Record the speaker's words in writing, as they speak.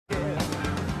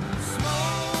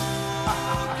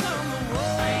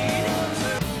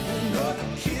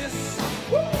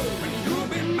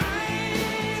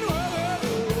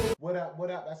What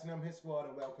up? That's them Hit Squad,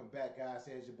 and welcome back, guys.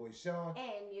 Here's your boy Sean.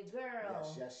 And your girl.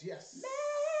 Yes.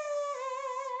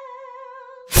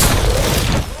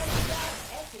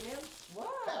 S&M Squad.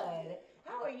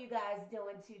 How are you guys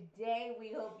doing today?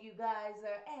 We hope you guys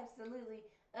are absolutely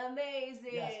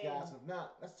amazing. Yes, guys. If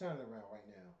not, let's turn it around right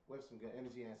now with some good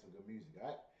energy and some good music, all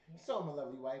right? Yes. So, my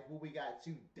lovely wife, what we got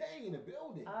today in the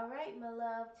building? All right, my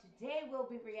love. Today we'll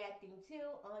be reacting to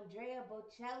Andrea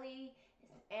Bocelli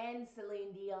and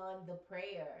Celine Dion, The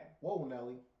Prayer. Whoa,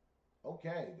 Nelly.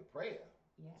 Okay, The Prayer.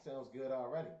 Yeah. Sounds good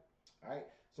already. All right.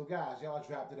 So, guys, y'all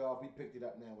dropped it off. We picked it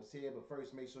up now. It's here. But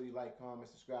first, make sure you like, comment,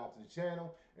 subscribe to the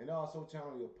channel. And also turn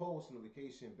on your post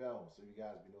notification bell so you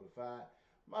guys be notified.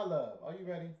 My love, are you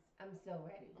ready? I'm so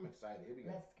ready. I'm excited. Here we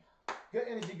go. Let's go. Good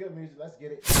energy, good music. Let's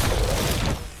get it.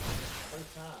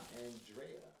 First time,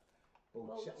 Andrea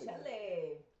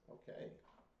Bocelli. Okay.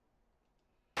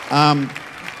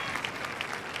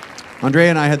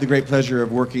 Andrea and I had the great pleasure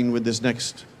of working with this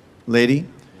next lady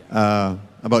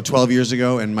about 12 years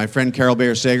ago, and my friend Carol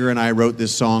Bayer-Sager and I wrote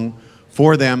this song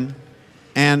for them.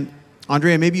 And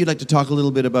Andrea, maybe you'd like to talk a little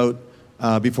bit about,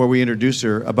 before we introduce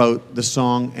her, about the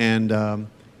song and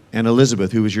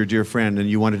Elizabeth, who was your dear friend, and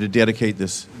you wanted to dedicate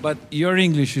this. But your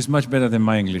English is much better than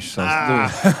my English, so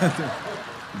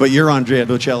But you're Andrea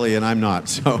Bocelli and I'm not,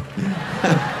 so.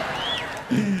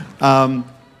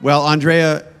 Well,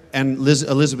 Andrea and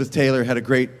Elizabeth Taylor had a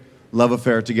great love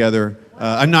affair together.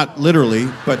 I'm not literally,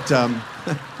 but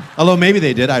although maybe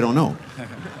they did, I don't know.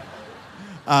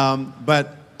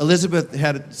 But Elizabeth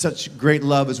had such great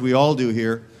love, as we all do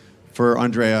here, for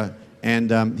Andrea,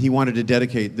 and he wanted to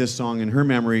dedicate this song in her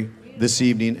memory this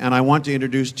evening. And I want to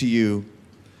introduce to you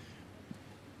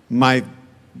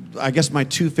I guess my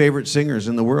two favorite singers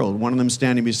in the world. One of them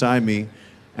standing beside me,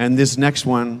 and this next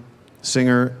one,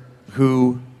 singer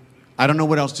who, I don't know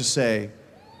what else to say,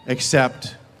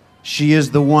 except she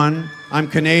is the one. I'm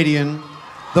Canadian.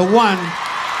 The one,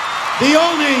 the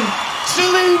only,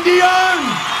 Celine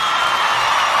Dion!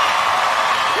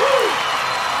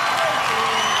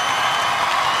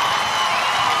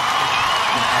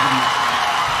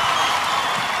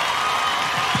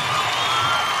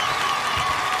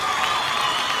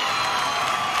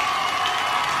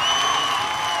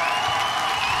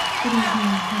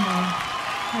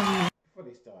 Before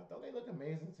they start, don't they look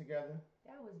amazing together?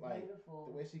 That was Like, beautiful.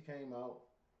 the way she came out.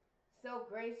 So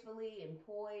gracefully and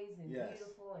poised and Yes.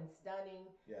 beautiful and stunning.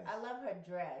 Yes. I love her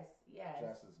dress. Yes.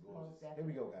 Dress is Most gorgeous. Here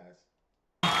we go, definitely.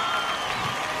 guys.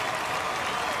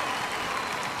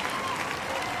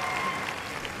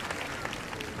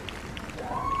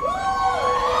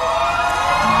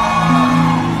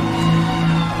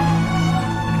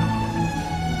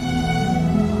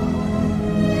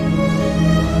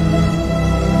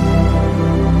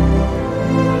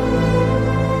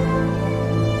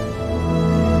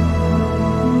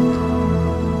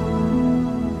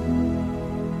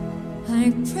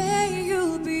 I pray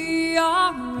you'll be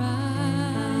alright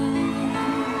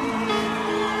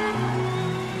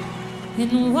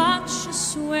and watch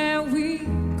us where we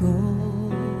go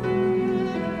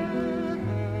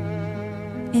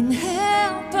and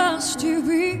help us to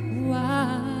be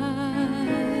wise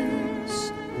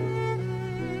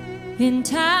in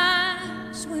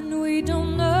times when we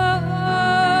don't know.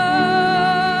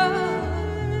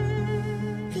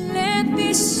 Let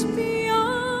this be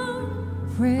our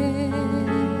prayer.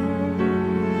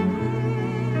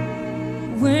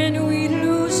 When we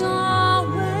lose our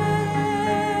way,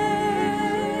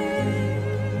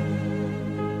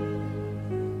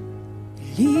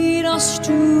 lead us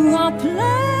to a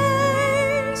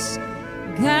place,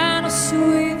 guide us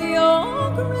with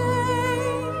your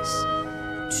grace,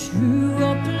 to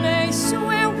a place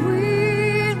where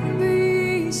we'll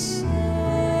be safe.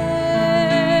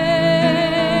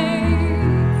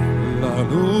 la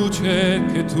luce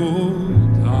che tu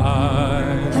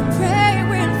dai I pray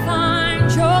we'll find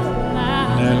your nel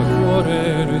light cuore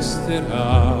resterà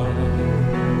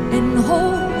and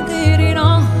hold it in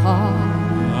our heart.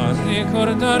 a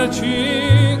ricordarci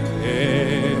che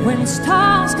When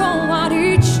stars go out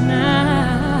each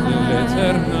night,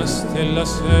 l'eterna stella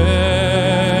sei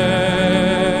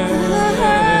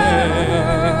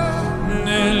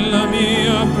nella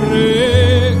mia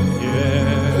preghiera.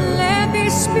 let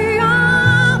this be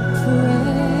our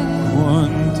prayer.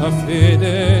 Quanta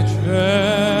fede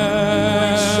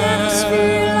Shepherds c'è,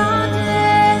 feel our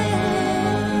day.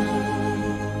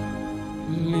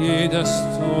 lead us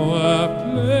to a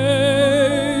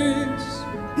place,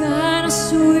 Guide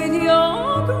us with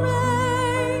your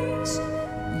grace.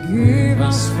 give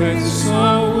us faith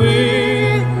so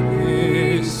we'll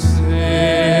be saved.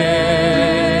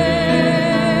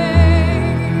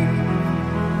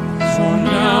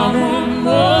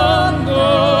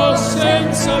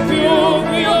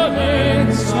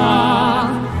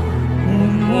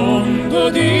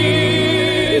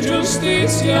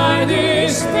 delizia e di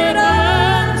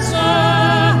speranza,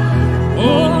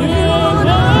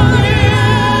 ognuno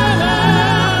viene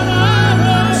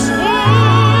alla sua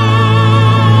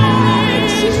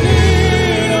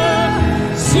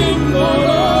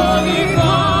simbolo di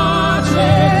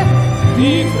pace,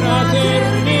 di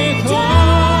fraternità.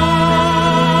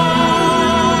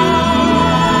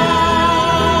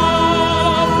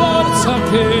 Forza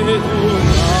che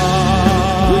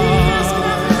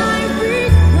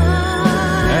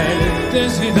è il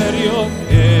desiderio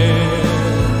che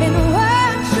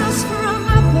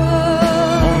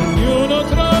ognuno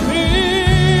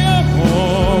trovi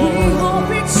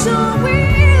amore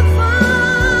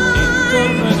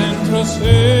intorno e dentro sé.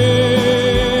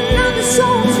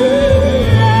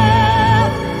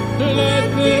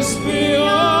 Let this be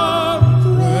our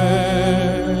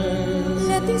prayer.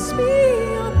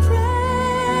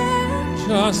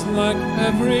 Just like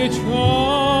every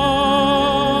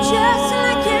child.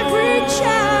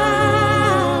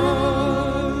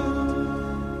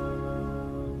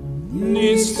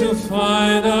 Needs to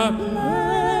find a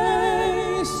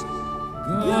place.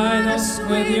 Guide us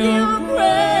with your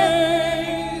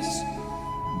grace.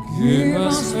 Give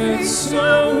us faith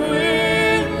so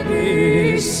we'll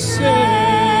be saved.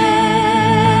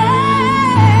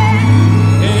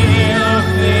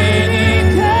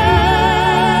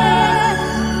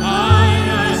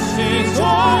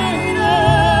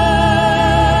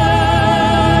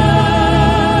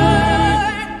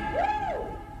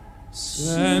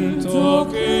 Sento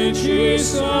che ci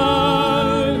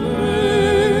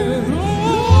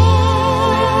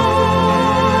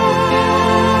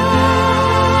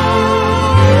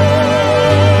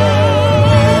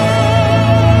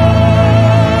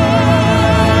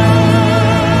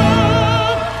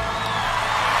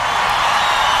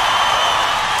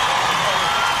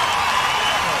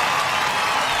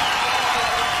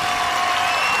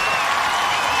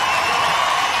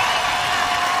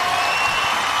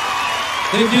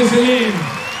Thank you, Celine.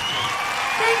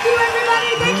 Thank you,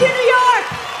 everybody. Thank you, New York.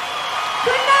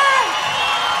 Good night.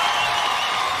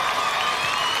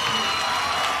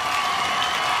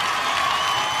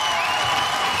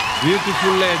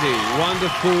 Beautiful lady,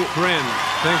 wonderful friend.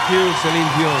 Thank you,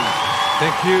 Celine Dion.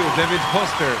 Thank you, David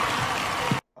Foster.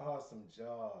 Awesome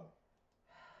job.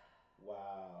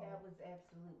 Wow. That was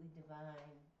absolutely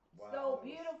divine. Wow. So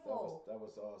beautiful. That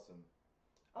was awesome.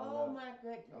 Oh my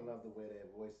goodness. I love the way their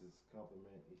voices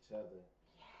complement each other.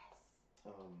 Yes.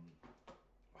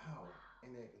 Wow.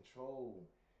 And their control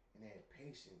and their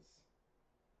patience.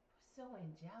 So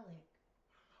angelic.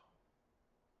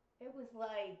 It was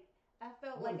like, I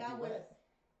felt What like a I was duet.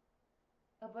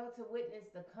 about to witness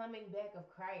the coming back of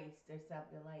Christ or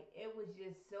something. Like, it was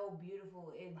just so beautiful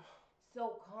and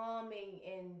so calming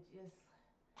and just,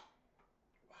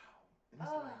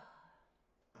 Wow.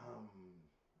 And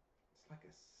it's like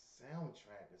a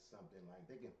soundtrack or something. Like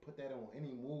they can put that on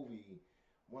any movie,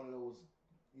 one of those,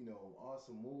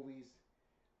 awesome movies,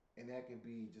 and that can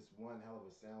be just one hell of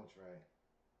a soundtrack.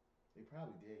 They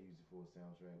probably did use it for a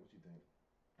soundtrack. What you think?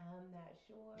 I'm not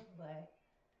sure, but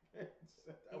That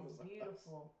it's was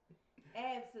beautiful.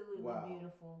 Absolutely Wow.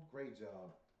 beautiful. Great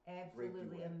job.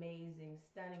 Absolutely duet. amazing.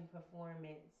 Stunning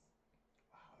performance.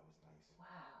 Wow, that was nice. Wow.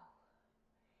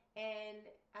 And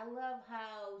I love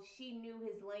how she knew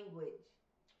his language.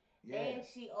 Yeah. And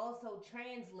she also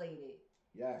translated.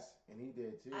 Yes, and he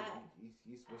did too. I-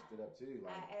 He switched it up too.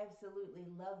 Like, I absolutely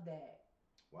love that.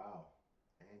 wow,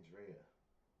 Andrea.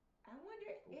 I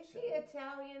wonder, is he Bocelli.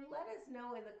 Italian? Let us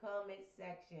know in the comments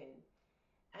section.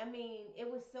 I mean, it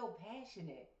was so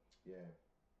passionate. Yeah,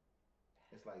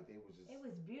 it's like they was just It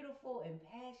was beautiful and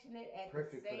passionate at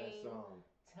perfect the for that same song.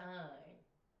 time.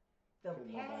 The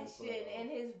Couldn't nobody pull passion it off. in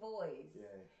his voice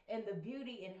Yeah, and the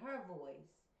beauty in her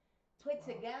voice put Wow.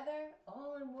 together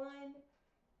all in one.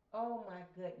 Oh my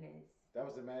goodness. that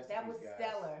was a masterpiece, That was guys.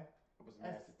 stellar. It was a A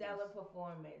masterpiece. stellar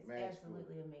performance. Magical.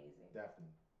 Absolutely amazing.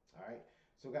 Definitely. All right.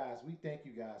 So, guys, we thank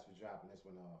you guys for dropping this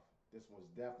one off. This one's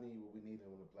definitely what we needed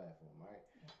on the platform. All right.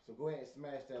 So go ahead and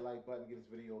smash that like button, give this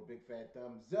video a big fat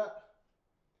thumbs up,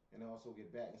 and also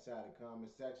get back inside the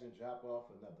comment section, drop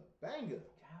off another banger.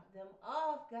 Drop them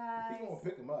off, guys. We're gonna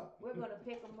pick them up. We're gonna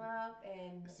pick them up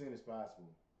and as soon as possible.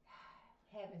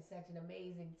 having such an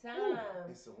amazing Ooh, time.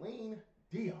 and Celine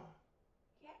Dion.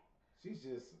 Yeah. She's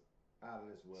just out of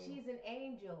this world. She's an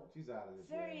angel. She's out of this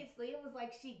Seriously, it was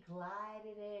like she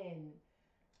glided in. world.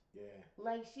 Yeah.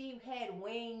 Like she had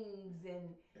wings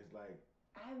and It's like,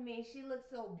 I mean, she looked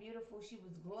so beautiful. She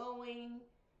was glowing.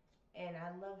 And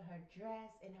I loved her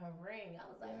dress and her ring. I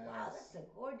was like, wow, Yes. that's a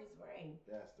gorgeous ring.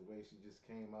 that's the way she just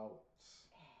came out.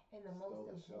 And the most Stole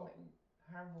the show. important,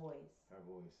 Her voice. Her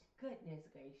voice. Goodness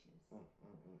gracious.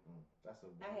 That's a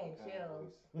I had kind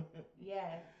chills. voice.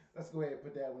 Yes. Let's go ahead and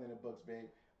put that one in the books, babe.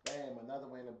 Bam, another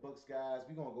one in the books, guys.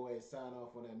 We're going to go ahead and sign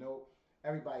off on that note.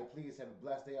 Everybody, please have a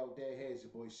blessed day out there. Here's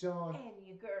your boy, Sean. And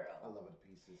your girl. I love her to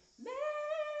pieces. Mel.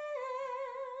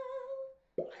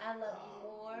 I love you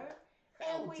more.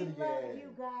 Hell And we to the love yeah. you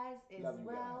guys as Love you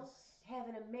well. guys. Have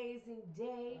an amazing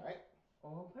day. All right.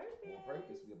 On purpose. On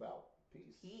purpose, we about.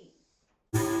 Peace. Peace.